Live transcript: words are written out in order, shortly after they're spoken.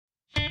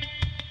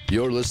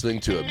You're listening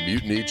to a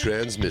Mutiny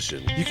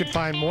Transmission. You can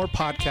find more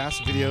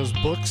podcasts, videos,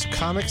 books,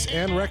 comics,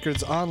 and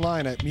records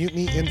online at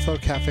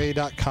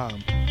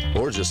mutinyinfocafe.com.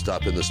 Or just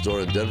stop in the store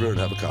in Denver and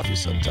have a coffee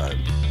sometime.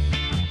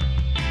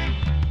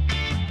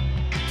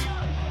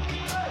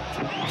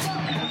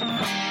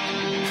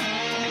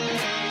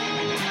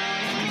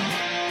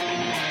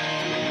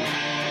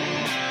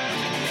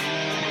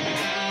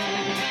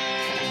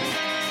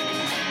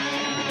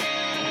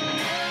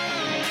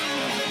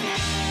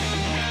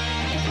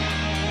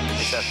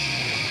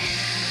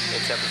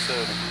 It's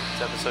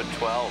episode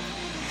 12,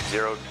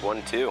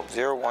 012.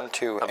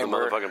 012. Of the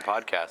motherfucking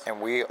podcast.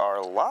 And we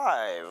are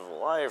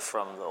live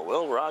from the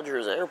Will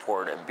Rogers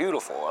Airport in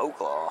beautiful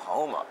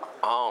Oklahoma.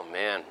 Oh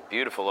man,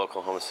 beautiful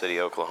Oklahoma City,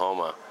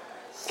 Oklahoma,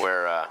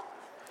 where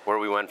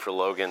we went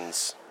for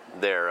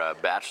their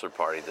bachelor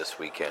party this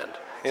weekend.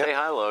 Yep. Say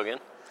hi, Logan.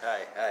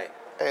 Hi.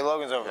 Hey,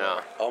 Logan's over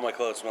there. All my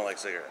clothes smell like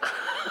cigarettes.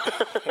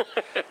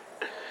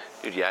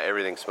 Dude, yeah,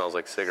 everything smells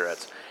like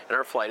cigarettes. And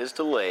our flight is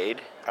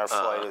delayed. Our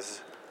flight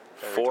is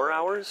 4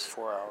 hours?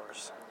 4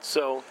 hours.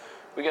 So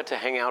we got to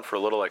hang out for a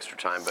little extra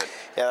time, but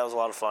Yeah, that was a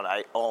lot of fun.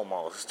 I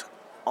almost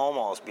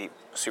beat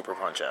Super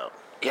Punch Out.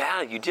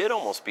 yeah, you did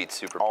almost beat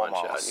Super Punch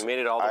Out. You made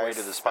it all the way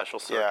to the special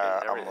circuit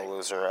Yeah, and I'm everything. a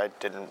loser. I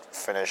didn't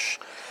finish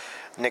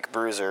Nick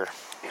Bruiser.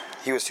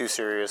 He was too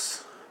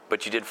serious.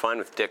 But you did fine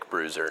with Dick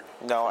Bruiser.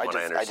 No, from what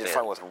I did understand.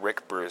 fine with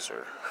Rick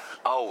Bruiser.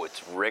 Oh,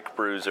 it's Rick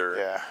Bruiser,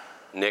 Yeah.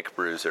 Nick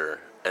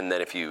Bruiser, and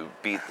then if you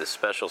beat the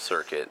special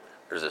circuit,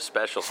 there's a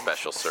special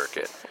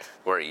circuit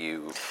where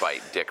you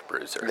fight Dick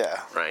Bruiser.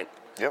 Yeah. Right?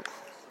 Yep.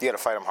 You got to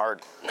fight him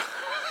hard.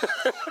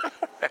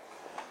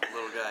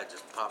 Little guy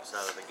just pops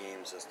out of the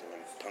game system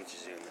and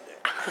punches you in the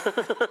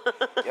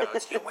dick. Yep.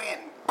 It's your win.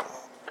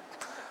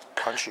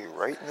 Punch you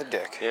right in the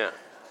dick. Yeah.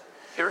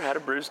 You ever had a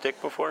bruised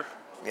dick before?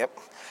 Yep.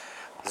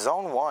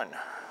 Zone 1.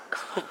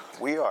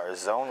 We are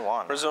Zone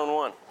 1. We're Zone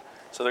 1.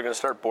 So they're going to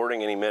start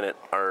boarding any minute.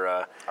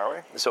 Are we?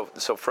 So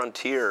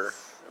Frontier,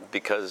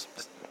 because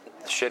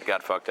shit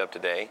got fucked up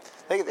today.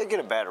 They get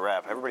a bad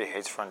rap. Everybody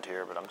hates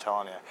Frontier, but I'm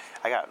telling you,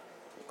 I got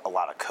a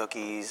lot of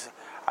cookies.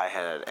 I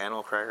had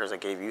animal crackers. I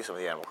gave you some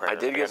of the animal crackers.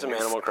 I did get got some a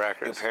animal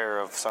crackers. New pair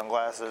of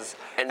sunglasses.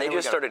 And they then we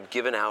just got- started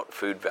giving out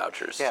food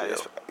vouchers, Yeah,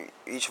 too.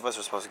 each of us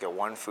was supposed to get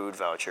one food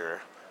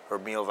voucher or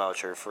meal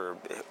voucher for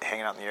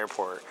hanging out in the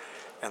airport.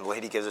 And the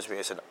lady gives it to me.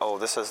 I said, "Oh,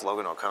 this says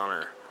Logan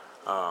O'Connor.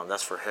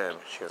 That's for him."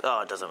 She goes,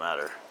 "Oh, it doesn't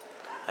matter."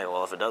 I go,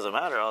 "Well, if it doesn't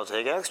matter, I'll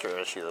take extra."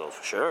 And she goes,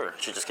 "Sure."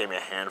 She just gave me a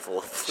handful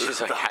of food She's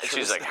like,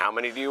 vouchers. how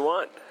many do you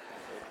want?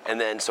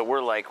 And then, so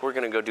we're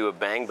going to go do a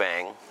bang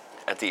bang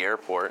at the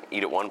airport,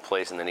 eat at one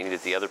place and then eat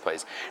at the other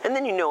place. And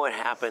then you know what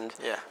happened?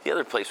 Yeah. The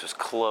other place was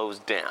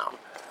closed down.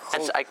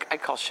 I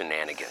call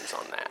shenanigans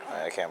on that.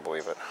 I can't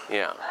believe it.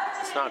 Yeah,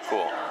 it's not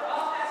cool.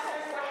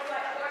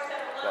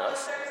 Is that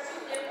us?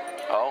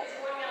 Oh,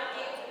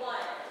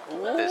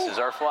 this is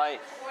our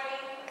flight.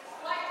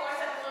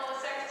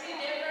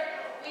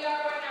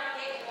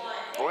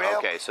 Well,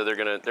 Okay, so they're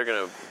gonna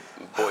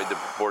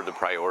board the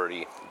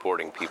priority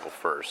boarding people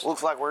first.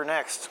 looks like we're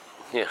next.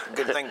 Yeah.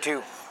 Good thing,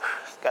 too.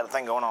 Got a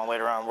thing going on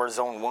later on. We're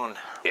Zone 1.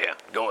 Yeah,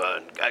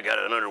 I got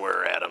an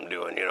underwear ad I'm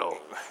doing, you know.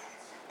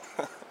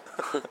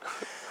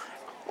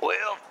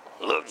 Well,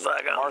 looks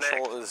like I'm Marshall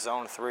next. is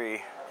Zone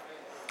 3.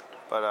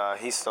 But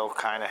he's still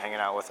kind of hanging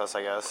out with us,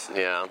 I guess.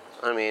 Yeah,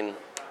 I mean,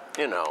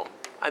 you know,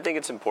 I think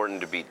it's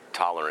important to be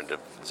tolerant of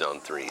Zone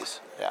 3s.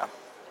 Yeah.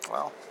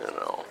 Well, You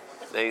know,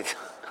 they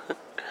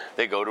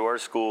they go to our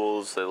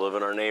schools, they live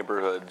in our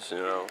neighborhoods, you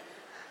know.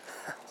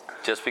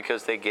 Just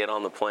because they get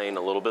on the plane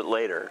a little bit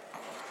later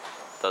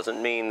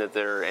doesn't mean that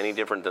they're any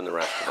different than the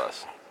rest of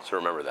us. So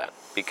remember that.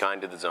 Be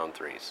kind to the Zone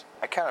 3s.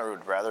 I kind of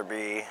would rather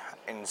be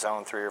in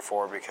Zone 3 or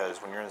 4 because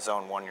when you're in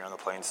Zone 1, you're on the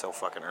plane so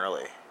fucking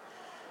early.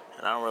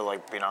 And I don't really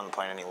like being on the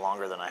plane any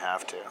longer than I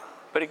have to.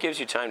 But it gives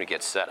you time to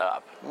get set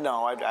up.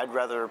 No, I'd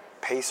rather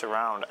pace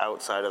around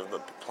outside of the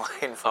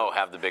plane. Oh,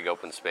 have the big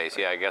open space.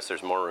 Yeah, I guess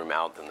there's more room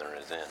out than there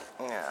is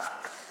in. Yeah.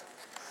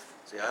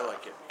 See, I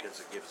like it because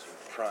it gives you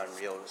prime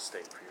real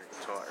estate for your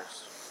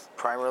guitars.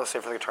 Prime real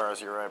estate for the guitars,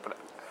 you're right. But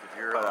If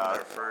you're on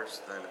there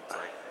first, then it's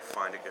like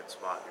find a good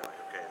spot. You're like,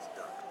 okay, it's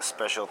done.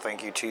 special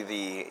thank you to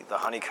the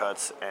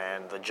Honeycutts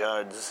and the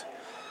Judds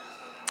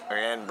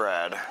and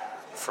Brad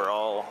for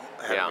all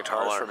having Yeah,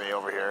 guitars all our- for me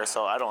over here,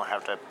 so I don't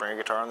have to bring a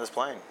guitar on this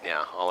plane.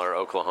 Yeah, all our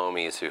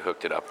Oklahomies who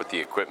hooked it up with the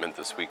equipment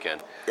this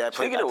weekend. Yeah,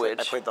 Speaking of which,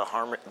 I played the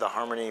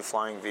Harmony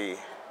Flying V.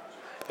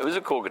 it was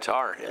a cool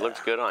guitar. Yeah. It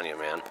looked good on you,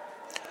 man.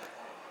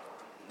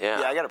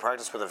 Yeah, I got to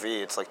practice with a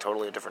V. It's like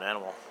totally a different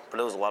animal, but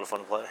it was a lot of fun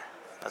to play.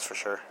 That's for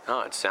sure.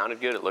 Oh, it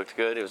sounded good. It looked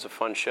good. It was a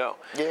fun show.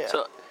 Yeah.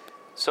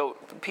 So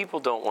people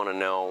don't want to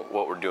know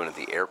what we're doing at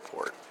the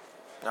airport.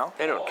 No?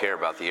 They don't care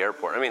about the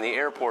airport. I mean, the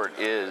airport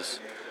is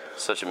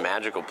such a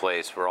magical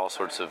place where all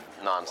sorts of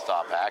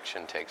nonstop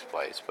action takes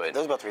place. But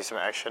There's about to be some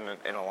action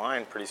in a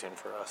line pretty soon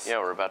for us. yeah,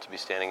 we're about to be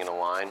standing in a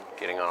line,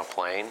 getting on a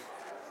plane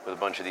with a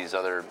bunch of these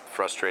other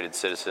frustrated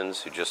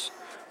citizens who just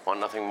want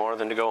nothing more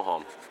than to go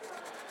home.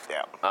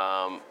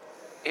 Yeah.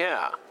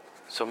 Yeah.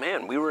 So,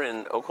 man, we were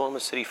in Oklahoma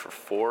City for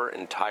 4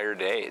 entire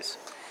days.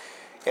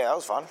 Yeah, that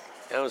was fun.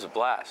 It was a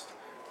blast.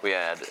 We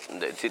had,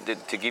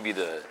 to give you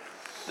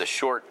the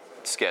short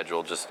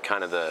schedule, just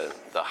kind of the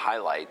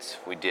highlights.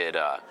 We did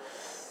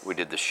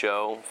the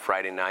show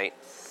Friday night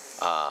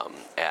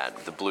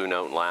at the Blue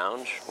Note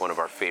Lounge, one of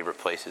our favorite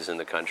places in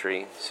the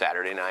country.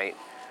 Saturday night,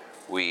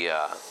 we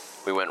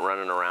went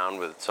running around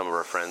with some of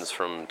our friends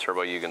from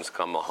Turbo Huygens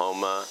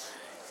Oklahoma,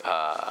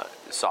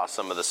 saw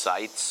some of the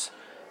sights,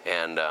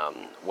 and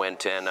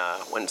went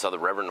and saw the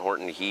Reverend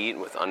Horton Heat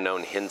with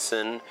Unknown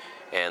Hinson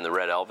and the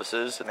Red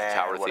Elvises at the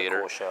Tower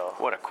Theater. What a cool show.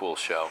 What a cool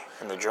show.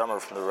 And the drummer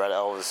from the Red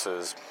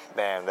Elvises,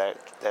 man, that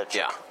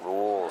chick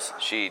rules.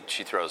 She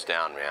throws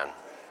down, man.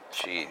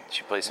 She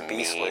plays some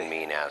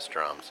mean ass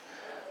drums.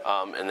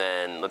 And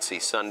then let's see,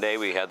 Sunday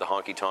we had the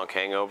Honky Tonk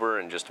Hangover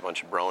and just a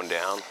bunch of broing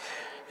down.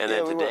 And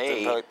then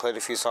today we played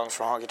a few songs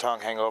for Honky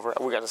Tonk Hangover.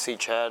 We got to see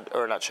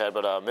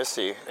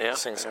Misty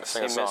sing a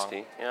song.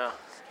 Misty, yeah.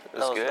 It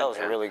was good. That was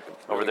a really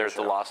over there at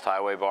show. the Lost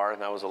Highway Bar.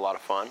 That was a lot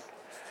of fun.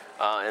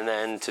 And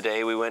then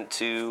today we went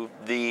to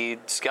the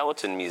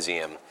Skeleton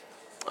Museum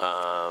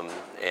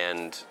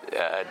and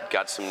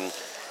got some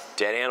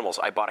dead animals.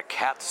 I bought a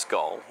cat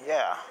skull.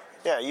 Yeah,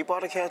 you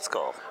bought a cat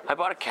skull. I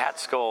bought a cat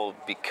skull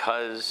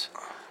because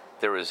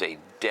there was a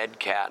dead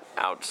cat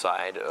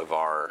outside of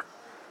our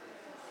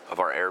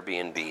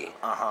Airbnb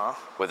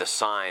with a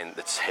sign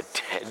that said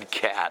 "Dead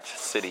Cat,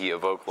 City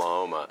of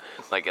Oklahoma,"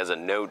 like as a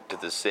note to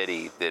the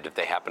city that if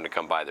they happened to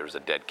come by, there was a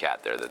dead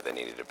cat there that they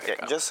needed to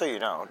pick up. Just so you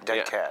know,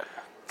 dead cat.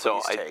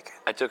 So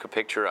I took a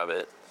picture of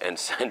it and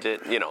sent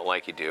it,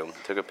 like you do.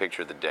 Took a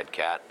picture of the dead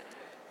cat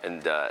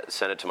and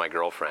sent it to my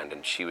girlfriend,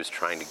 and she was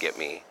trying to get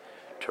me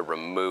to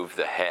remove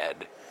the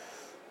head,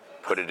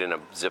 put it in a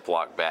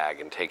Ziploc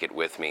bag, and take it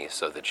with me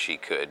so that she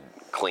could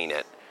clean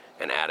it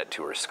and add it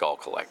to her skull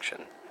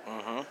collection.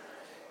 Mm-hmm.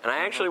 And I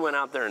actually went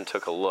out there and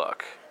took a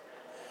look,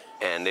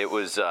 and it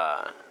was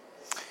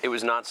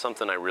not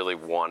something I really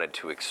wanted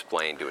to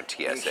explain to a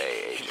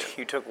TSA agent.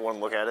 You took one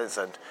look at it and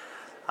said,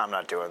 "I'm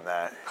not doing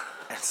that."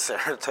 And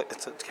Sarah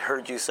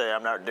heard you say,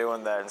 "I'm not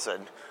doing that," and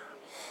said,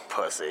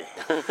 "Pussy."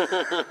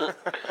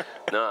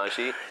 No,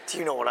 Do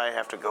you know what I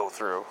have to go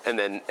through? And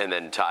then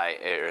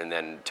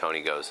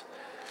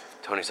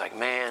Tony's like,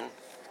 "Man,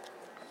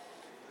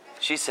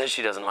 she says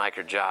she doesn't like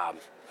her job,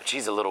 but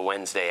she's a little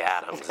Wednesday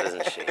Addams,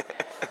 isn't she?"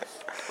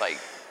 Like,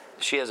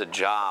 she has a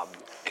job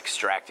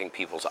extracting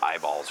people's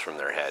eyeballs from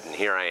their head, and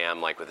here I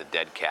am, like, with a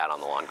dead cat on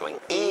the lawn going,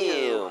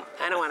 "Ew,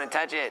 I don't want to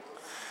touch it."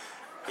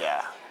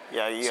 Yeah.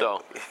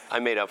 So I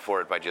made up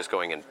for it by just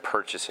going and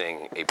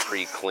purchasing a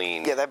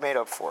pre-cleaned that made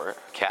up for it.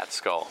 cat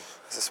skull.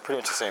 This is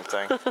pretty much the same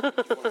thing. You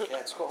want a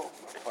cat skull?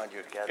 I'll find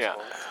you a cat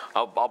skull.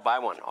 I'll buy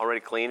one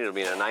already cleaned. It'll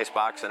be in a nice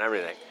box and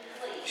everything.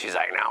 She's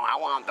like, "No, I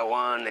want the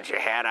one that you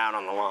had out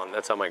on the lawn."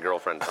 That's how my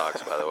girlfriend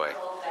talks, by the way.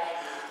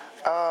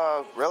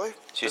 Really?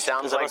 She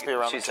sounds like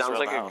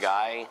a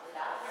guy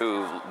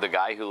the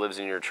guy who lives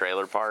in your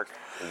trailer park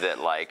that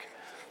like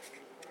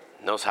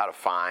knows how to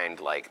find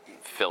like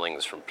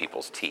fillings from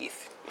people's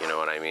teeth. You know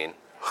what I mean?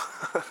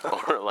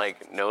 Or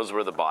like knows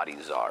where the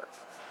bodies are.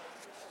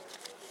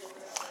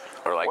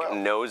 Or like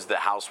knows the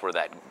house where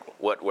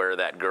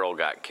that girl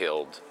got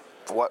killed.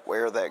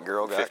 Where that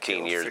girl got 15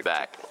 killed. years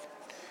back.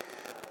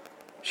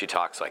 She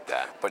talks like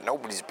that. But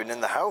nobody's been in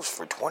the house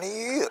for 20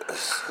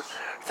 years.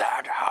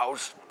 That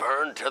house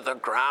burned to the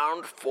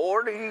ground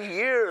 40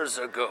 years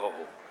ago.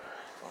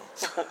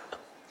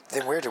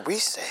 Then where did we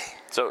stay?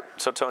 So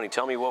Tony,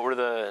 tell me what were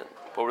the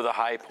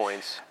high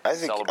points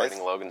celebrating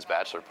Logan's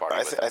bachelor party?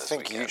 I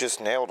think you just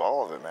nailed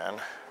all of it,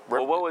 man.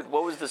 Well,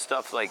 what was the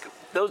stuff like?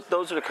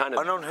 Those are the kind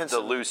of the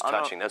loose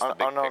touching. That's the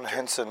big Unknown picture.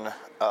 Hinson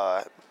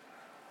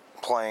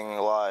playing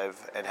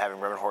live and having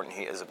Reverend Horton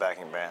Heat as a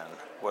backing band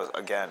was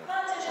again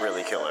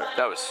really killer.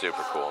 That was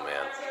super cool,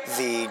 man.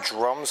 The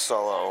drum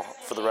solo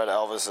for the Red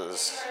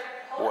Elvises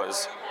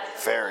was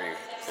very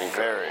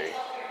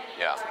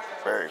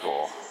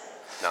cool.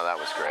 No, that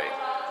was great.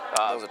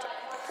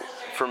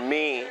 For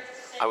me,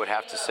 I would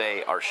have to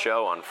say our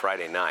show on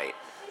Friday night.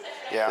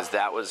 Yeah. Because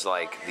that was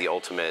like the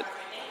ultimate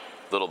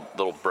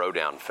little bro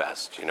down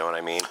fest. You know what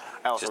I mean?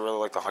 I also really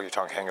like the Honky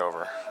Tonk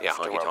Hangover. Yeah,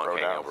 Honky Tonk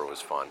Hangover was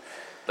fun.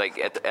 Like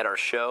at our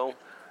show,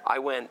 I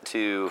went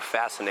to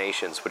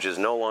Fascinations, which is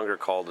no longer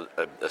called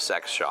a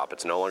sex shop.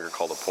 It's no longer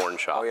called a porn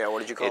shop. Oh yeah, what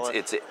did you call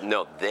it?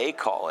 No, they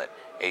call it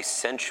a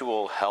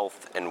sensual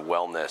health and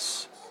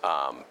wellness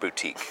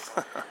boutique.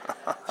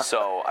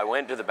 So I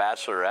went to the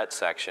Bachelorette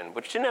section,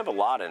 which didn't have a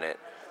lot in it,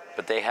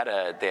 but they had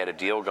a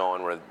deal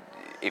going where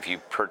if you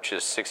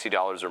purchase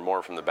 $60 or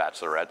more from the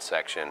Bachelorette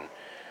section,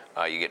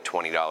 you get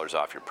 $20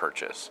 off your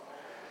purchase.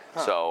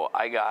 Huh. So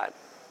I got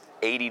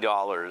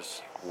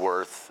 $80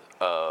 worth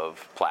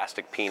of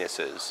plastic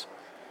penises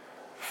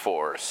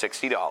for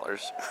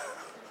 $60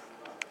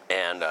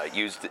 and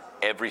used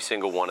every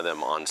single one of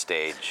them on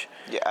stage.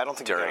 Yeah, I don't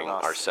think during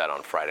our set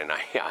on Friday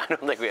night. Yeah, I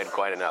don't think we had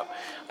quite enough.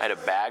 I had a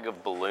bag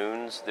of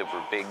balloons that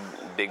were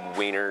big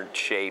wiener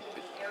shape,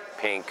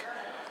 pink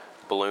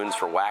balloons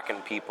for whacking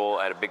people.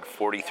 I had a big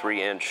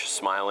 43-inch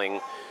smiling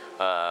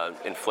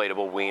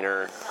inflatable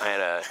wiener. I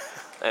had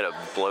I had a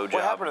blowjob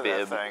What happened to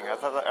bib. that thing? I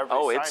thought that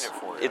everybody signed it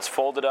for you. It's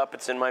folded up.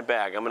 It's in my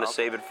bag. I'm going to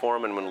save it for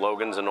him, and when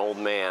Logan's an old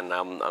man,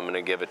 I'm going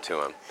to give it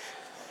to him.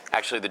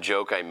 Actually, the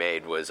joke I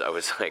made was I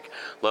was like,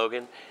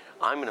 Logan,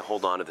 I'm going to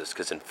hold on to this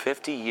because in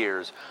 50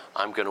 years,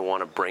 I'm going to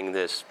want to bring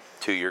this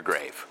to your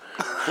grave.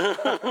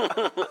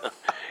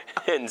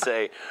 And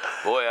say,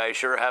 boy, I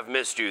sure have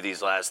missed you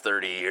these last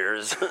 30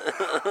 years.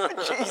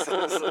 Jesus.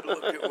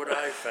 Look at what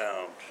I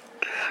found.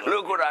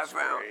 Look what I Logan's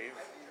found. grave.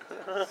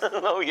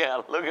 Oh,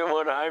 yeah, look at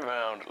what I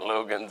found.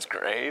 Logan's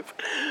grave.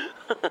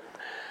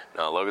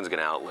 No, Logan's going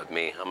to outlive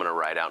me. I'm going to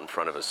ride out in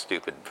front of a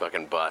stupid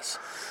fucking bus.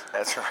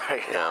 That's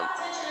right. Yeah.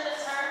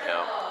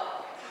 Yeah.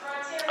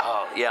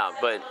 Oh, yeah,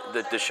 but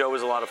the show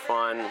was a lot of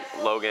fun.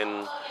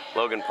 Logan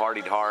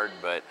partied hard,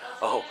 but,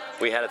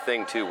 we had a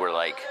thing, too, where,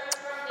 like,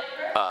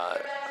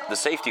 the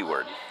safety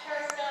word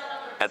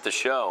at the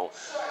show,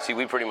 see,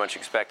 we pretty much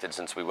expected,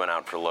 since we went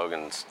out for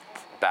Logan's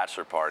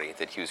bachelor party,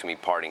 that he was going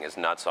to be partying his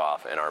nuts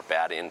off, and our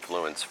bad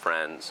influence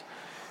friends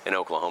in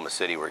Oklahoma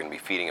City were going to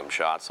be feeding him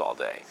shots all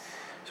day.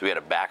 So we had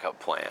a backup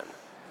plan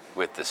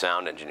with the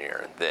sound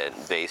engineer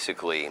that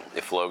basically,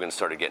 if Logan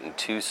started getting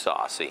too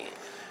saucy,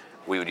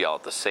 we would yell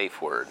out the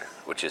safe word,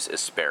 which is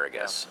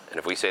asparagus. And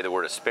if we say the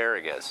word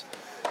asparagus,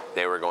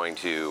 they were going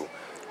to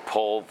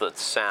pull the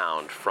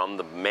sound from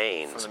the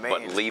mains,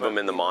 but leave them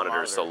in the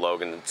monitors so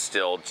Logan's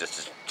still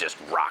just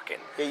rocking.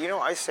 Yeah, you know,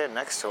 I sat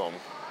next to him,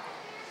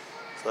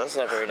 so that's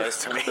not very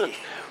nice to me.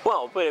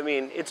 Well, but I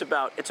mean, it's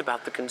about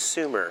the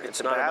consumer.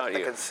 It's not about the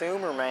you.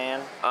 consumer,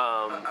 man.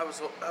 I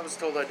was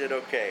told I did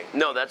okay.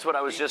 No, that's what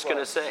I was just B+.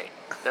 gonna say.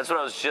 That's what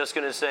I was just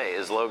gonna say.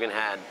 Is Logan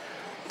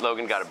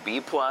got a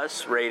B+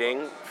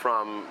 rating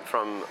from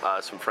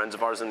some friends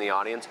of ours in the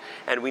audience,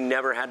 and we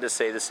never had to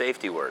say the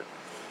safety word.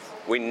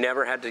 We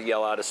never had to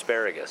yell out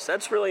asparagus.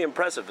 That's really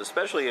impressive,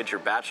 especially at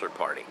your bachelor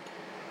party.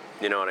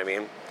 You know what I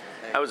mean?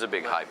 That was a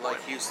big high point.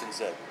 Like Houston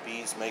said,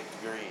 bees make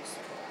degrees.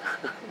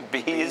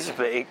 Bees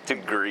make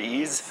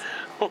degrees.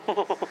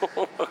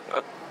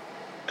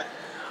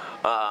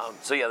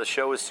 So yeah, the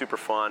show was super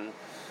fun.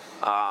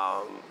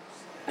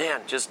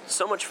 Man, just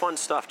so much fun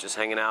stuff. Just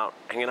hanging out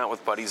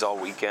with buddies all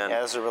weekend.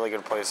 Yeah, this is a really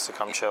good place to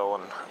come chill,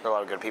 and there are a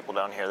lot of good people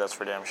down here. That's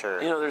for damn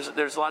sure. You know,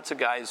 there's lots of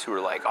guys who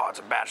are like, oh, it's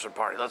a bachelor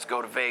party. Let's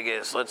go to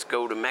Vegas. Let's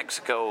go to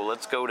Mexico.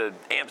 Let's go to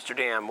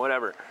Amsterdam.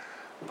 Whatever.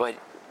 But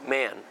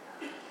man,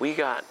 we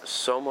got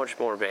so much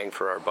more bang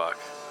for our buck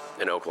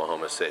in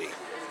Oklahoma City.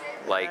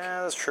 Like,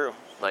 yeah, that's true.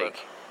 Like,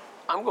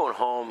 I'm going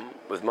home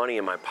with money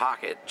in my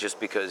pocket just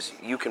because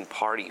you can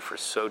party for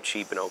so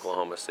cheap in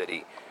Oklahoma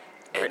City.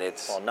 And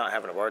it's... Well, not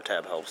having a bar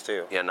tab helps,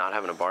 too. Yeah, not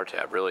having a bar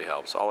tab really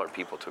helps. All our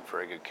people took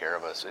very good care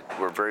of us.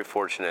 We're very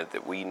fortunate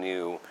that we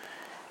knew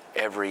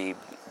every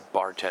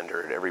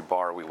bartender at every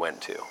bar we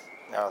went to.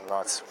 Oh,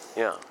 nuts.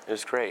 Yeah, it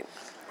was great.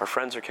 Our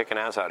friends are kicking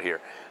ass out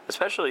here.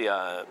 Especially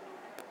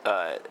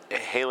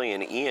Haley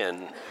and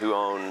Ian, who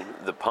own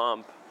The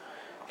Pump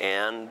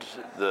and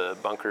the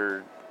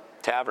Bunker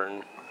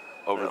Tavern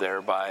over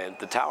there by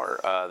the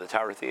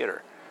Tower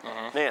Theater.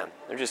 Mm-hmm. Man,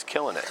 they're just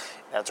killing it.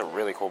 That's a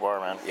really cool bar,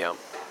 man. Yeah.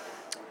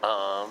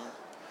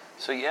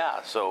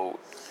 So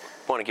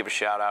I want to give a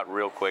shout out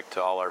real quick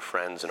to all our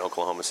friends in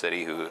Oklahoma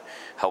City who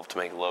helped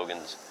make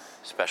Logan's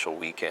special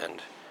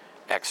weekend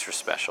extra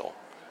special.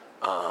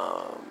 Do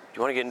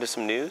you want to get into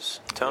some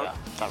news, Tone? Yeah,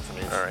 time for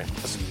news. All right.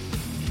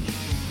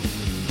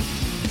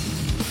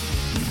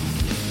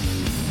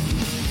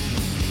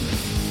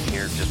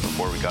 Here, just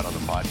before we got on the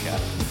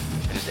podcast,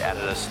 I just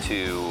added us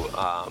to,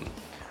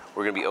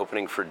 we're going to be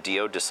opening for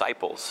Dio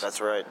Disciples. That's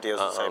right, Dio's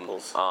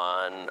Disciples.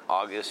 On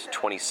August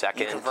 22nd.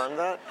 You confirmed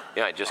that?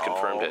 Yeah, I just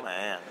confirmed it. Oh,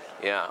 man.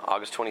 Yeah,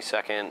 August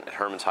 22nd at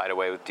Herman's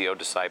Hideaway with Dio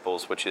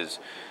Disciples, which is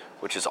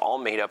all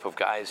made up of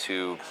guys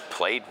who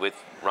played with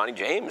Ronnie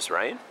James,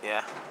 right?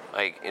 Yeah.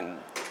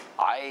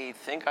 I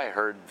think I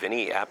heard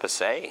Vinny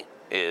Appice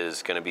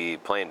is going to be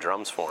playing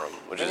drums for him,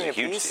 which is a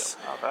huge deal.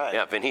 All right.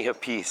 Yeah, Vinny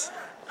Appice.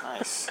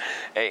 Nice.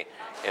 Hey,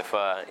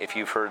 if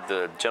you've heard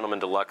the Gentleman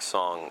Deluxe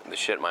song, "The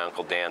Shit My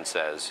Uncle Dan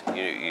Says,"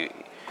 you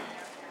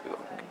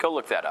go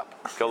look that up.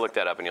 Go look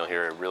that up, and you'll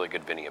hear a really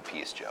good Vinny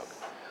Appice joke.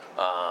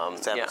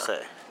 It's Appice.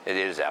 Yeah, it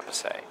is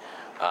Appice.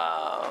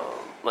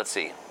 Let's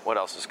see, what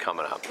else is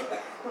coming up?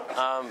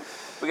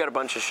 We got a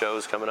bunch of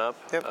shows coming up.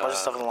 Yep, a bunch of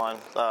stuff on the line.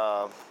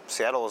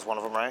 Seattle is one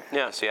of them, right?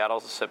 Yeah, Seattle,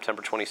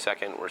 September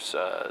 22nd. We're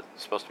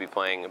supposed to be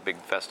playing a big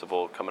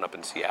festival coming up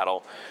in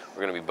Seattle.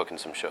 We're going to be booking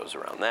some shows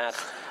around that.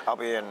 I'll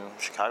be in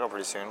Chicago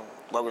pretty soon.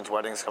 Logan's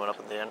wedding's coming up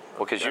at the end.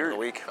 Well, because you're... Of the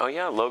week. Oh,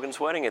 yeah,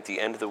 Logan's wedding at the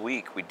end of the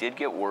week. We did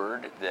get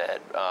word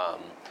that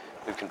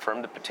we've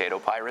confirmed the Potato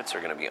Pirates are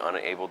going to be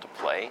unable to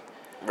play.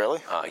 Really?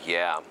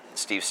 Yeah.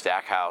 Steve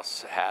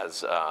Stackhouse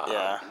has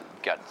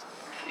got...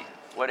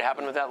 What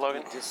happened with that,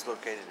 Logan? He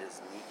dislocated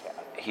his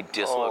kneecap. He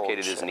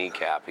dislocated his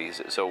kneecap.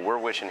 So we're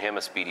wishing him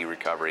a speedy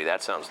recovery.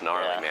 That sounds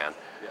gnarly, man.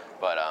 Yeah.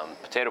 But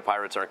Potato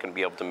Pirates aren't going to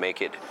be able to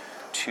make it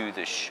to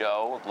the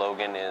show.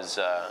 Logan is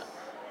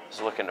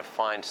looking to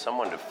find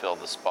someone to fill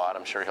the spot.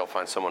 I'm sure he'll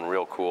find someone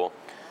real cool.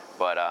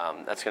 But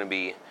that's going to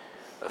be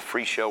a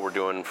free show we're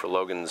doing for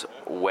Logan's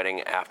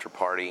wedding after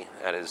party.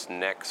 That is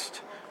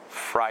next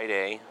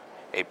Friday,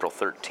 April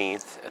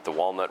 13th at the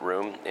Walnut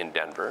Room in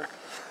Denver.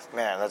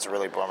 Man, that's a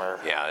really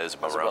bummer. Yeah, it is a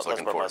bummer. I was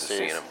looking forward to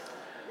seeing him.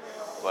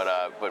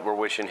 But we're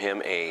wishing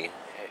him a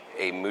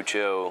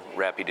mucho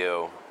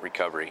rapido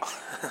recovery.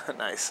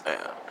 Nice.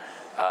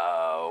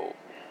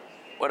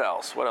 What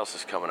else? What else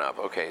is coming up?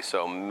 Okay,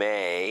 so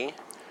May.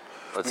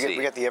 Let's see.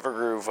 We got the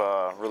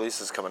Evergroove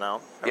releases coming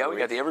out. Yeah, we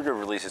got the Evergroove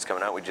releases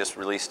coming out. We just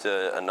released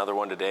another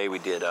one today. We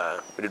did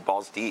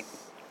Balls Deep.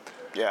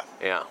 Yeah.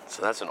 Yeah.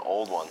 So that's an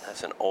old one.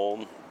 That's an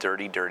old,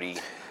 dirty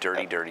song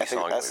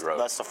that we wrote.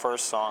 That's the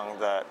first song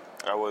that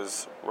I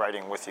was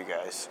writing with you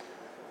guys.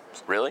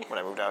 Really? When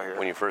I moved out here.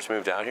 When you first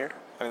moved out here?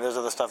 I mean, there's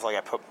other stuff like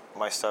I put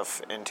my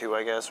stuff into,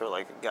 I guess, or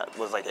like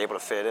was able to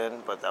fit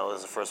in, but that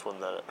was the first one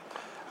that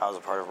I was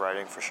a part of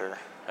writing for sure.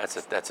 That's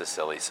a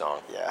silly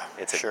song. Yeah,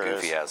 it's a sure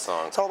goofy ass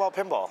song. It's all about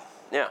pinball.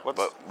 Yeah,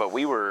 but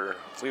we were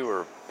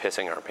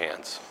pissing our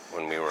pants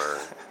when we were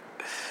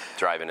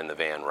driving in the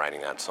van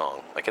writing that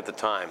song. Like at the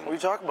time. What are you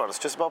talking about? It's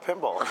just about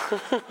pinball.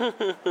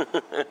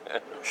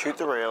 Shoot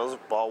the rails,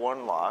 ball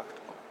one locked.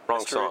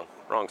 Wrong song.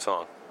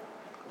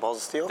 Balls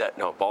of Steel?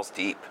 No, Balls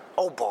Deep.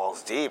 Oh,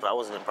 Balls Deep. I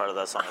wasn't in part of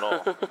that song at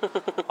all.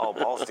 Oh,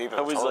 Balls Deep is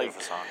a totally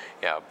different song.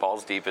 Yeah,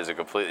 Balls Deep is a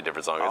completely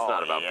different song. It's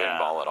not about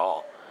pinball at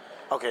all.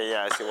 Okay,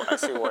 yeah, I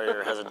see why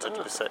you're hesitant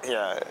to say.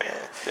 Yeah.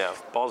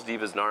 Balls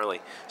Deep is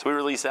gnarly. So we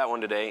released that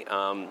one today.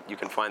 You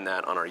can find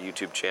that on our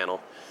YouTube channel,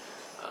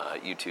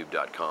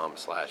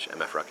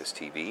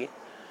 youtube.com/MFRuckusTV.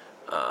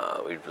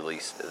 We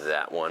released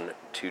that one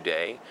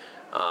today.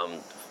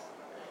 You'll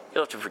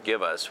have to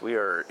forgive us. We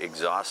are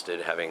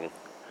exhausted having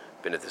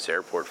been at this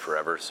airport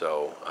forever,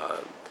 so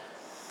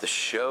the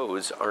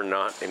shows are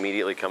not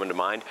immediately coming to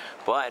mind,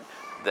 but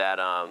that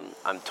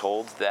I'm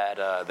told that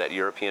that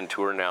European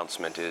tour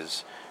announcement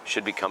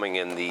should be coming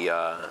in the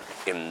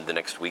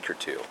next week or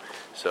two.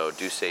 So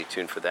do stay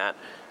tuned for that.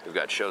 We've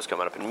got shows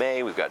coming up in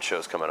May. We've got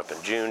shows coming up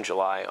in June,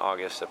 July,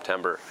 August,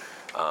 September.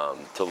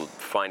 To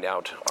find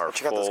out our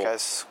Check out this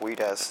guy's sweet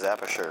ass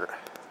Zappa shirt.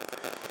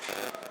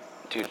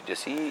 Dude,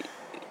 does he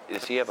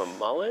have a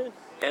mullet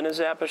and a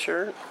Zappa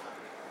shirt?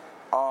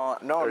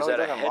 No, or is that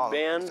a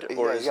headband?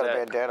 Or he's got a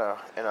bandana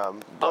and a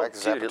black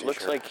Zappa dude, it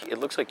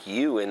looks like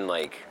you in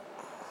like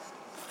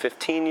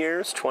 15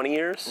 years, 20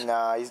 years.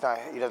 Nah, he's not.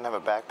 He doesn't have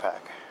a backpack.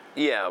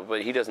 Yeah,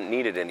 but he doesn't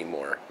need it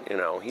anymore. You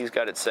know, he's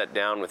got it set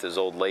down with his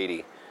old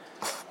lady.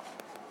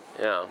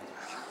 Yeah,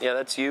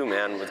 that's you,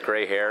 man, with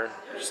gray hair,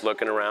 just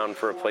looking around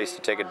for a place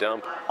to take a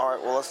dump. All right,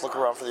 well, let's look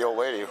around for the old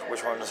lady.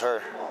 Which one is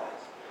her?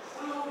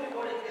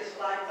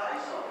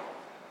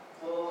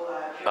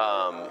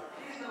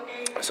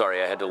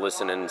 Sorry, I had to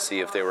listen and see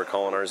if they were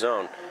calling our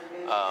zone.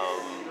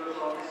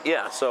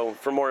 Yeah, so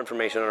for more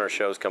information on our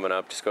shows coming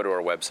up, just go to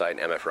our website,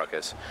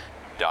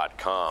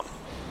 mfruckus.com.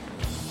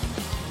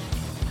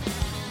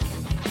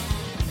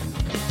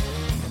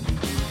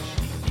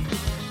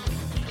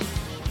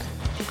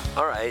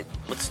 All right,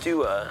 let's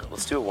do a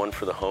one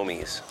for the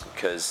homies,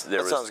 because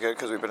that sounds good,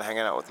 because we've been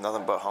hanging out with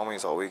nothing but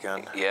homies all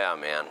weekend. Yeah,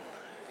 man.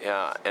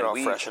 Yeah, and we're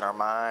all fresh in our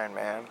mind,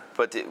 man.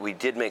 But we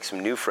did make some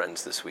new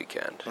friends this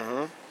weekend.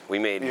 Mm-hmm. We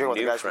made new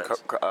friends. From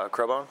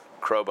Crowbone?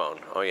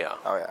 Crowbone. Oh yeah.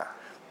 Oh yeah.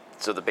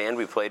 So the band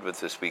we played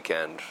with this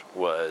weekend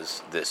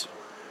was this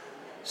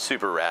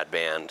super rad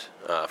band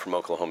from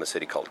Oklahoma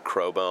City called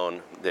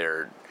Crowbone.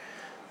 They're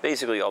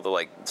basically all the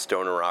like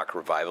stoner rock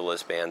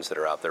revivalist bands that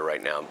are out there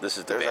right now. This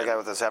is the There's band. That guy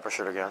with the Zappa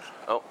shirt again.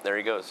 Oh, there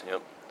he goes.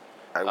 Yep.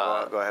 All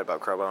right, go ahead about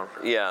Crowbone.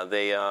 Yeah,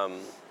 they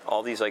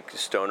all these like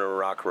stoner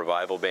rock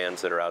revival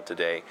bands that are out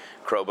today.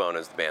 Crowbone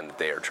is the band that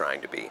they are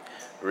trying to be.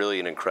 Really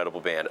an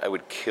incredible band. I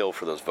would kill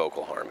for those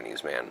vocal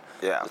harmonies, man.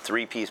 Yeah. The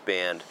three-piece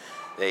band.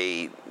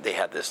 They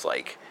had this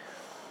like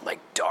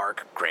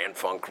dark Grand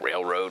Funk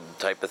Railroad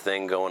type of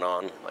thing going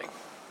on, like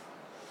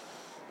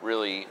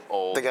really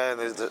old. The guy in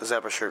the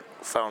Zappa shirt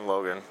found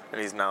Logan,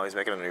 and he's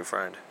making a new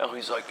friend. Oh,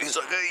 he's like, hey,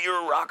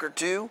 you're a rocker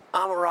too?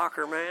 I'm a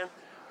rocker, man.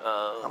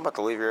 I'm about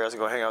to leave your ass and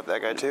go hang out with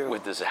that guy too.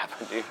 With the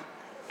Zappa dude.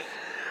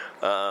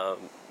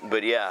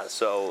 But yeah,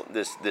 so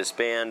this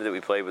band that we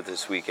played with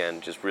this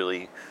weekend, just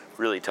really,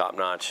 really top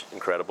notch,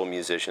 incredible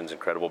musicians,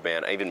 incredible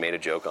band. I even made a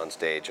joke on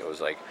stage. I was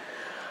like,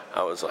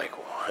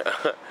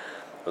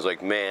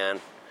 man,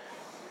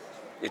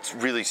 it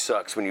really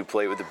sucks when you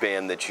play with a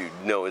band that you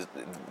know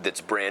that's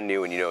brand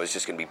new and you know is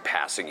just going to be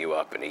passing you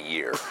up in a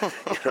year.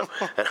 You know?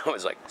 And I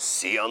was like,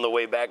 see you on the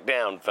way back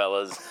down,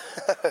 fellas.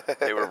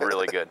 They were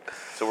really good.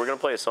 So we're going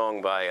to play a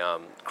song by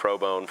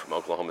Crowbone from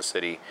Oklahoma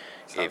City.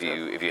 If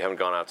you haven't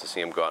gone out to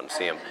see them, go out and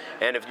see them.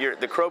 And if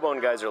the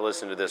Crowbone guys are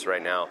listening to this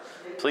right now,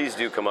 please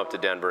do come up to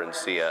Denver and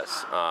see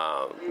us.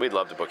 We'd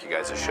love to book you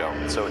guys a show.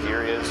 So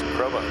here is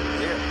Crowbone.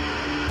 Yeah.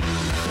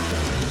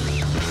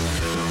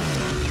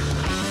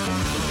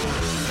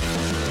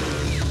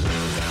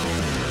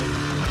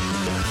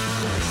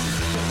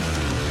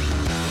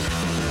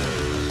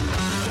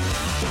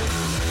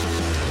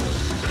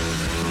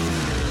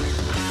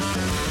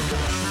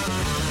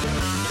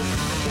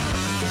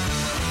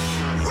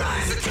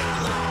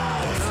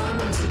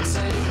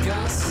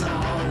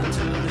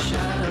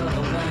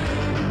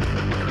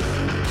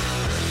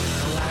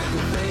 Like a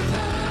faith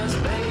has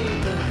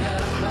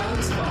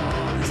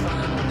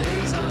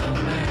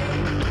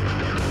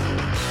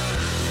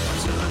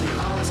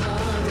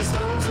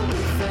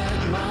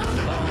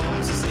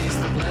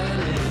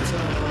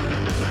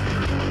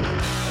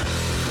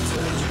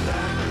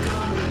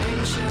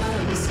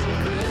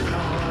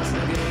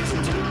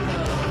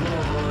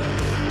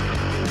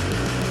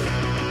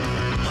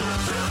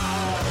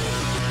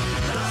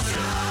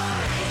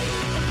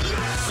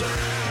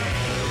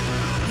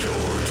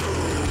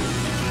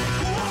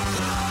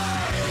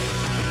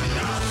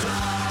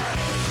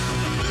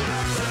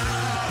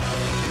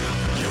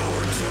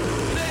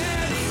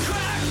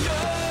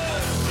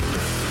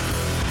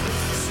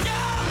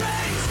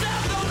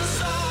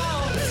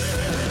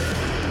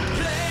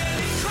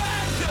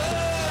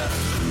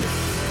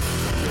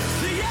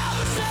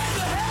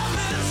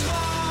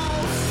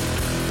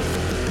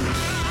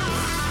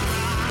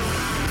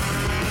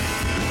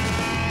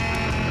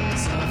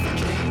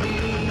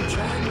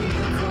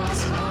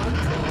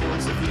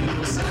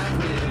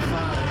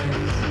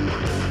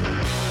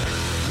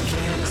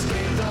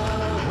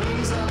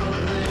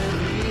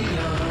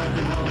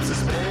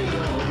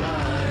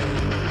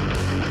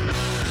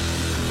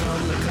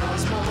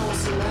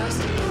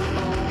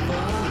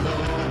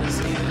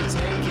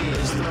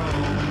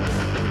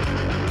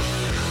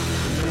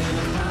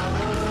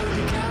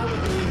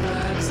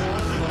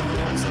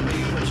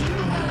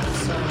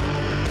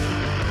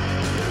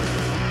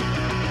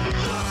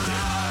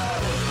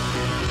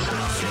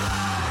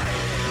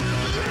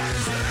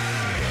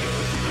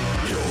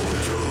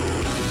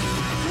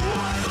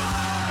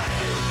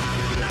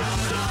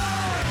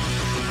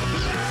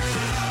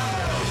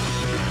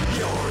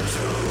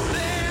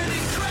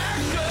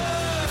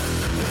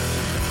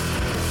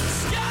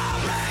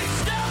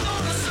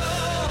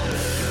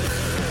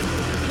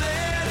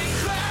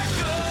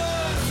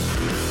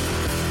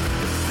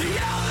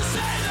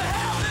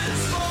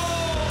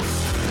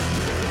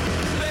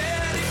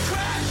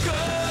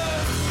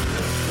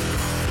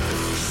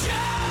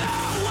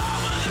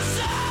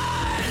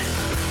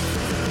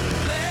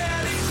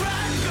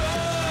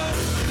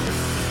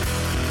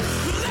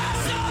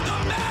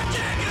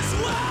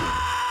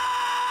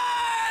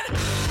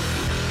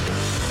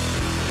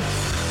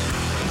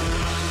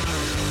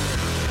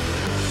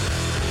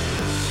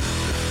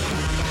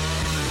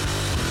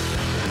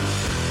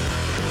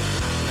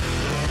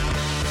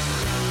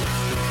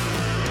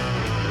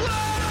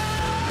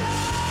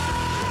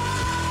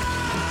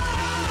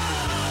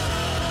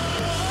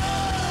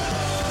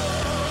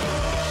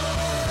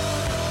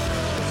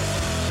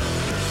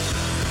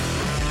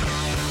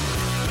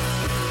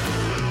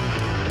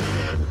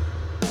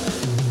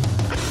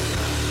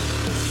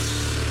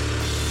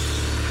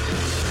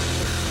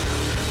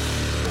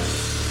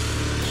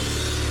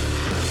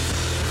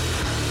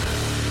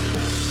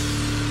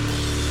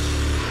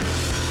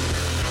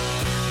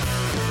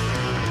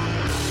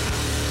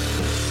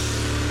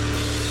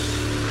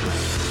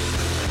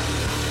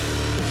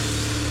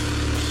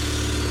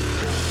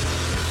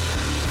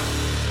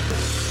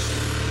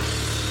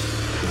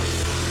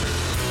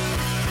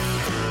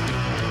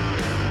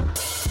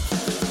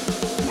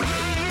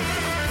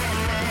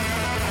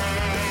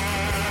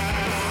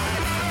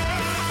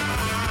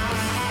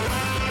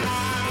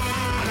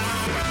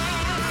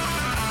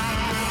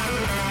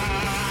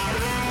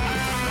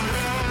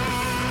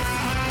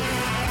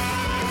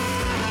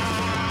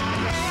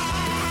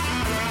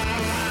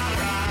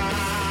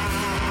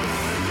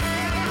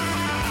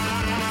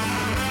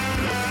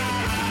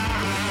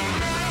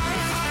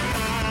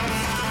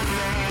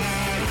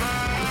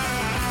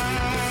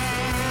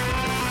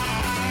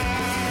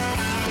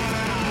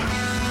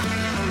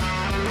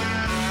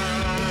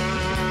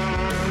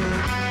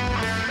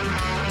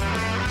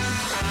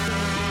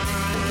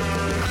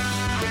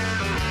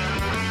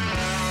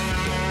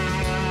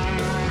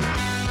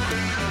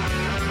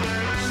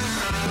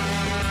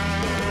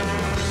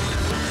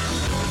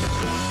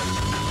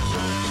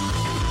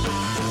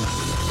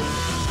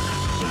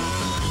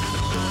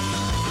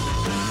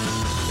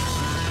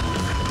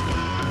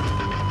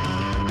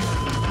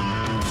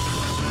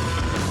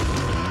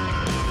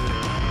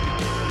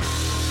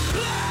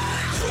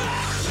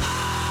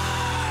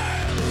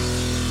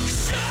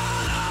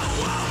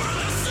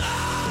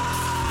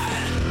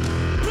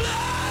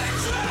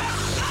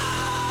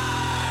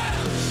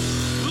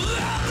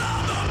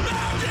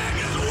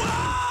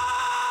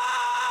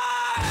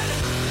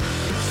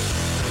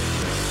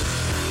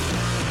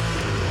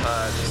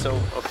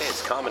Okay,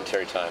 it's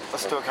commentary time.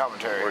 Let's do a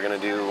commentary.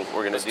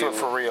 Let's do it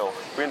for real.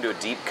 We're gonna do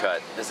a deep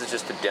cut. This is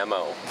just a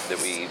demo that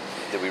we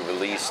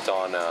released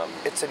on.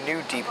 It's a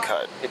new deep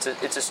cut. It's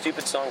a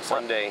Stupid Song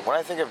Sunday. When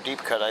I think of deep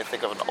cut, I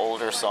think of an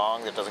older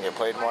song that doesn't get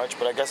played much,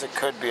 but I guess it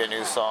could be a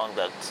new song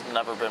that's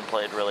never been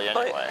played really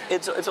anyway.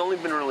 It's only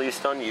been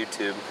released on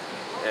YouTube,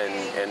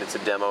 and it's a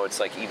demo. It's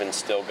like even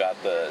still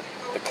got the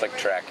click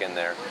track in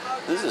there.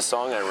 This is a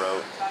song I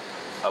wrote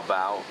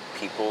about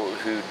people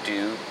who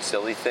do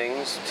silly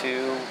things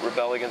to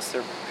rebel against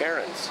their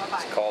parents.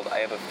 It's called "I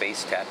Have a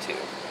Face Tattoo."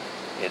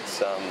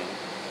 It's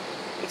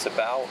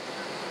about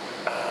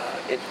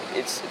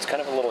it's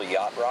kind of a little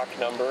yacht rock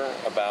number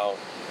about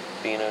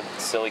being a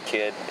silly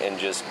kid and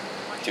just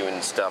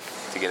doing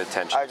stuff to get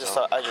attention. I just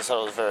thought it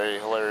was very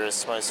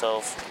hilarious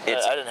myself. I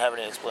didn't have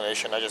any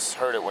explanation. I just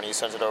heard it when you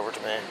sent it over to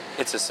me.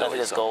 It's a silly I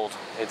think it's song. gold.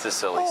 It's a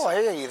silly Oh, song.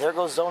 hey, there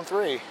goes Zone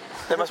 3.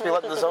 They must be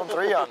letting the Zone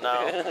 3 on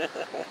now.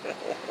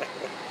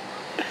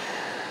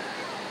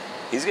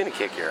 He's gonna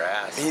kick your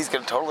ass. He's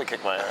going to totally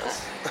kick my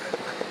ass.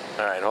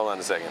 All right, hold on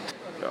a second.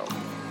 Go.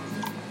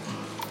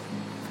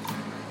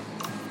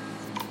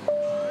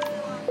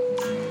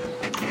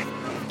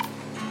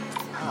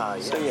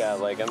 Yes. So yeah,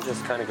 like I'm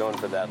just kind of going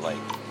for that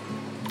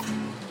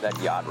that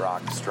yacht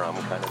rock strum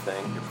kind of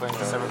thing. You're playing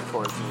the 7th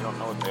chords and you don't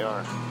know what they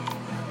are.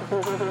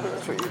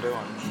 That's what you're doing.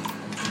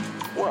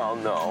 Well,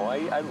 no,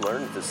 I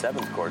learned the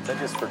 7th chords. I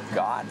just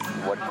forgot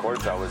what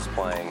chords I was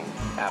playing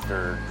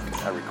after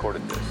I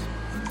recorded this.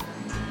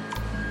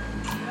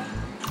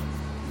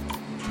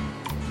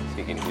 So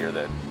you can hear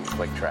the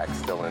click track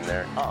still in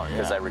there. Oh, yeah.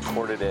 Because I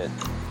recorded it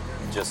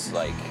just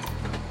like,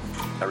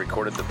 I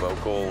recorded the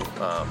vocal,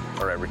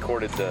 or I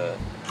recorded the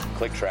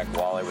click track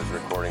while I was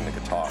recording the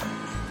guitar.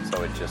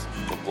 So it just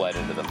bled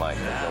into the mic.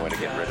 There's no way to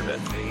get rid of it.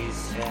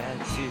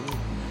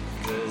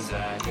 Cause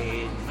I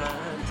hate my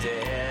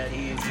dad.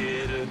 He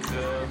did a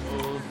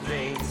couple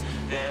things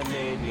that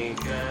made me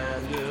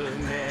kind of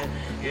mad.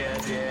 Yeah,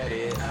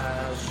 Daddy,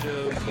 I'll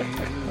show you.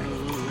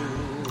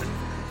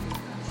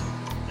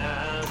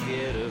 I'll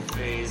get a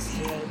face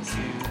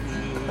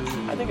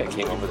tattoo. I think I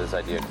came up with this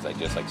idea because I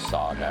just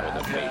saw a guy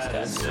with a face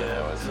tattoo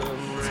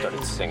and I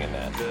started singing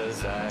that.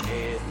 Cause I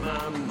hate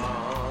my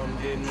mom.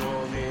 Didn't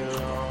hold me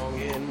long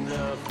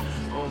enough,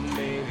 or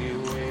maybe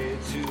way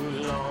too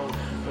long.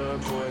 Her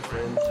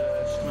boyfriend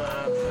touched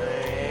my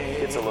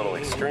vein. It's a little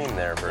extreme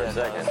there for a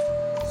second.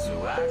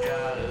 So I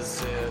gotta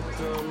set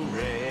them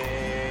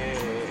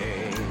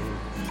rain.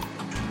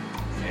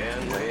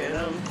 And when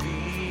I'm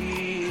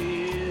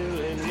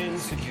feeling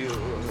insecure,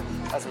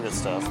 That's some good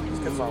stuff. It's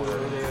good song.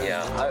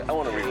 Yeah, I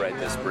want to rewrite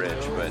this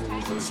bridge, but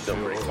it's still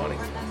pretty funny.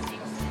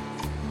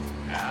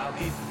 I'll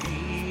be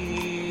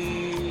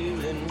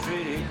feeling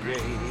pretty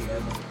great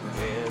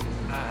when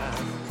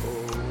I'm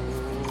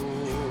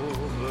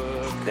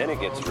over. Then it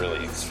gets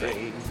really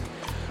extreme.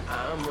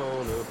 I'm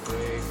gonna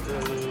break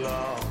the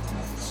law,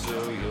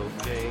 so you'll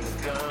think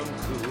I'm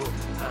cool.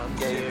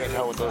 Yeah, you can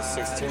tell with those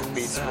 16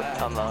 beats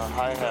on the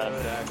hi-hat.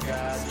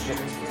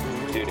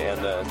 Dude,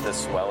 and the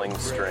swelling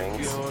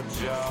strings.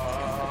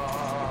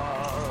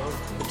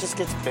 It just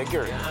gets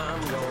bigger.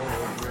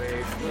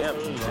 Yeah,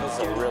 It's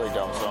a really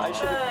dumb song. I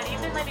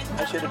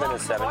should have been a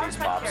 70s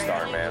pop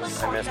star, man.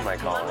 I missed my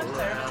calling.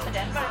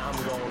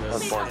 I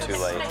was born too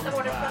late.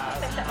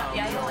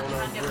 Yeah,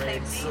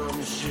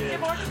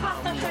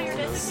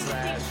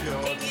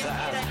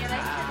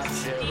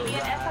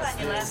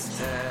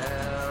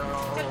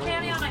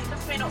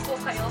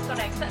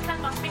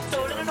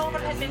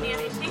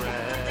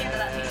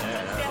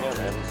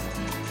 man.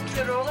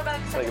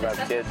 Think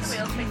about kids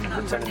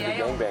pretending to be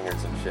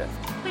gangbangers and shit.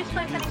 Please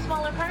place any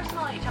smaller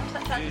personal items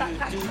such as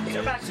backpacks,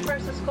 computer bags,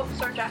 purses,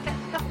 coats, or jackets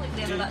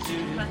completely under that seat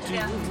in front of you.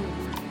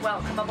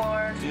 Welcome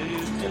aboard.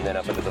 And then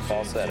up into the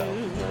falsetto.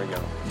 There we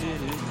go.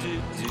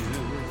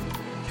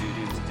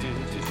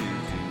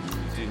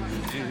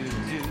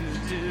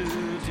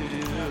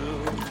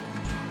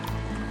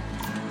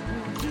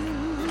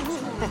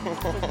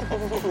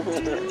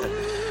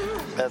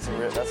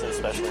 That's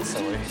especially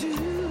silly.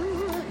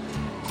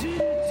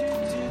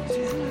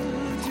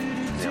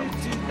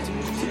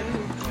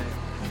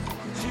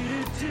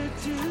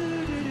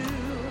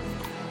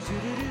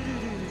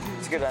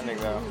 It's a good ending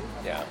though.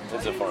 Yeah,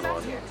 it's a fun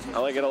one. I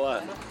like it a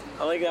lot.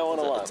 I like that one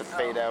a lot. It's a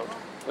fade out.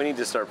 We need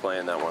to start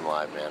playing that one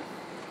live, man.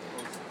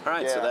 All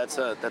right, Yeah.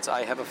 so that's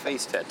I Have a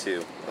Face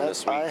Tattoo on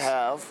this I week's.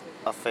 have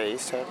a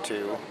face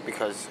tattoo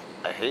because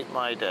I hate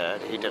my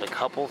dad. He did a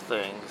couple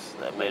things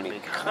that made me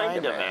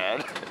kind of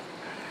mad.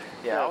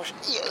 Yeah,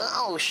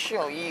 I'll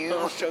show you.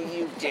 I'll show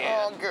you, Dad.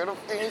 I'll get a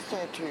face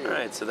tattoo. All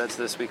right, so that's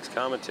this week's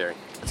commentary.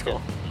 Let's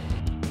go.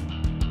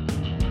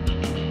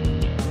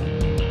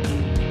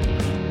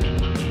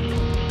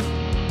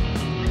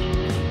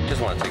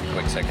 Just want to take a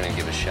quick second and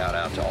give a shout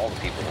out to all the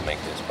people who make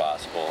this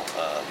possible.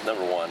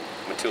 Number one,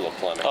 Matula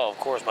Plumbing. Oh, of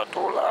course,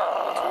 Matula.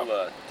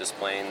 Matula, Des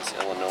Plaines,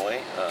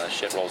 Illinois.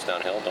 Shit rolls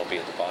downhill. Don't be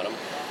at the bottom.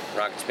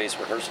 Rocket Space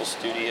Rehearsal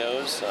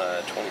Studios,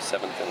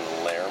 27th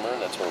and Larimer.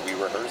 That's where we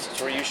rehearse.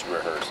 That's where you should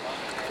rehearse.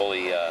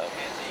 Fully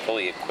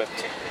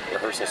equipped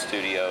rehearsal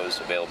studios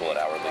available at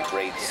hourly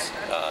rates.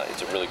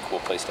 It's a really cool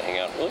place to hang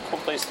out. Really cool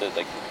place to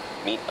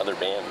meet other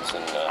bands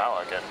and I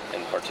like it.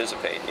 and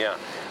participate. Yeah.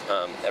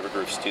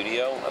 Evergroove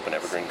Studio up in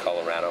Evergreen,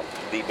 Colorado.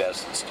 The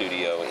best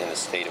studio in the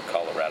state of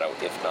Colorado,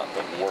 if not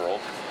the world.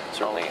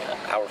 Certainly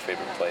our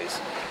favorite place.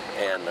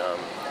 And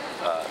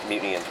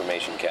Mutiny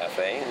Information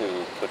Cafe,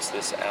 who puts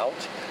this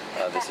out.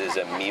 This is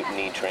a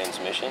Mutiny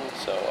transmission.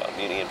 So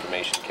Mutiny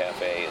Information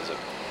Cafe is a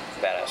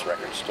badass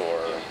record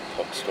store,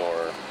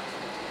 bookstore,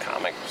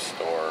 comic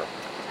store,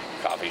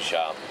 coffee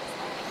shop.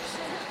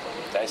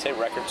 Did I say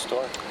record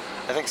store?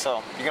 I think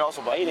so. You can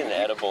also buy. I ate an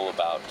edible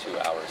about 2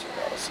 hours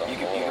ago. So You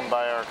can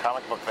buy our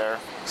comic book there.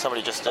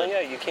 Somebody just Oh did.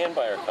 yeah, you can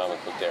buy our comic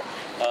book there.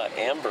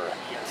 Amber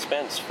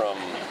Spence from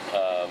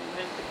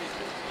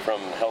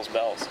Hell's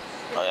Bells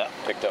Oh yeah.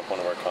 picked up one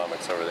of our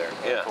comics over there.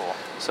 Yeah. Cool.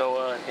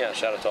 So yeah,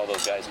 shout out to all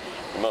those guys.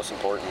 And most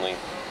importantly,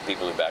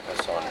 people who back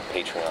us on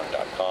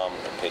Patreon.com.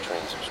 The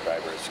Patreon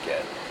subscribers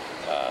get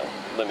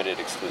limited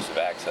exclusive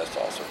access to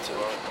all sorts of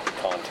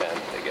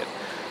content. They get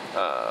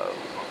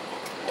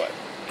what?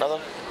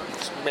 Nothing.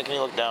 Just making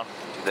you look down.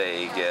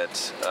 They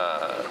get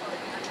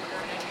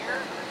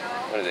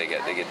what do they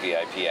get? They get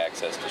VIP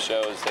access to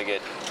shows. They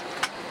get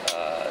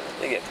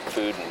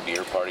food and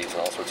beer parties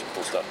and all sorts of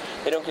cool stuff.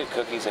 They don't get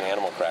cookies and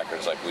animal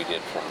crackers like we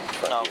did from No,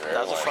 Frontier that's a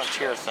Airlines.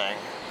 Frontier thing.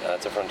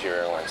 That's a Frontier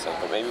Airlines thing,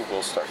 but maybe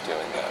we'll start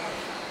doing that.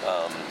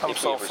 I'm if we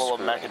so ever full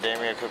of screw it.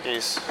 macadamia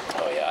cookies.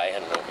 Oh yeah, I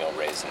had an oatmeal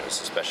raisin. It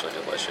was especially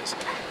delicious.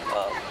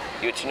 But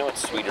you know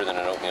what's sweeter than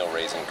an oatmeal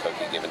raisin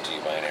cookie given to you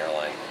by an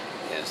airline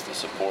is the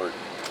support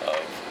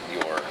of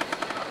your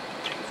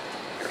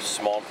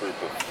small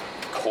group of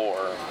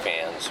core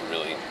fans who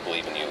really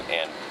believe in you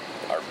and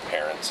our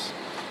parents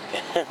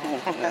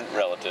and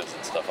relatives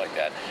and stuff like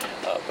that.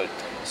 But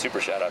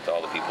super shout out to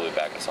all the people who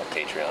back us on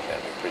Patreon,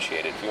 man. We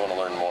appreciate it. If you want to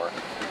learn more,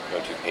 go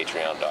to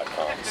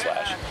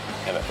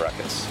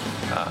patreon.com/MFRuckus.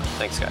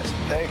 Thanks, guys.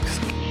 Thanks.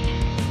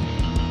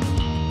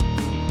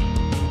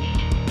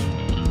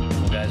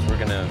 Well, guys, we're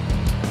going to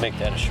make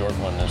that a short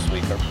one this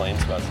week. Our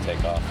plane's about to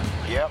take off.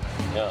 Yep.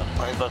 Yeah.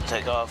 Plane's about to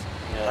take off.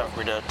 Yeah.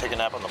 We're to take a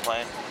nap on the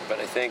plane. But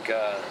I think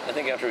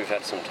after we've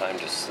had some time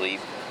to sleep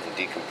and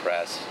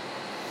decompress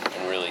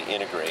and really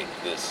integrate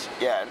this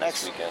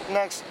Next weekend.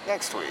 Next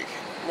week.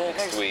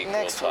 Next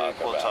week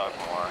we'll talk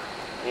more.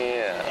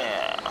 Yeah.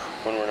 Yeah.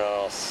 When we're not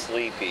all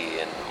sleepy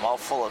and I'm all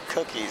full of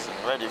cookies and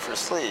ready for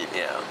sleep.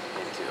 yeah,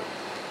 me too.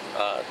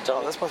 Oh,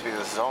 this must be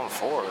the Zone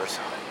 4s.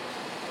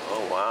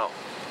 Oh wow.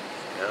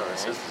 Yeah,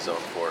 this is the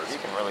Zone 4s. You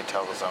can really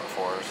tell the Zone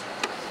 4s.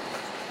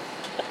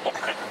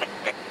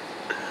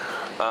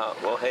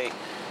 Well, hey,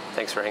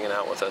 thanks for hanging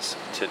out with us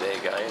today,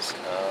 guys.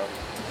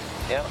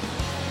 Yeah.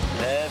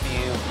 Love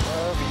you.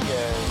 Love you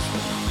guys.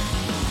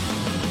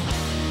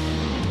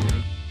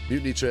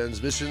 Mutiny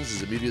Transmissions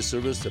is a media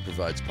service that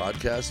provides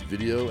podcasts,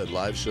 video, and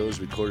live shows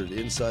recorded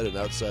inside and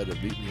outside of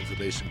Mutiny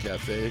Information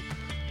Cafe,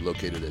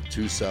 located at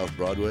 2 South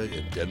Broadway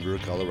in Denver,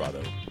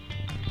 Colorado.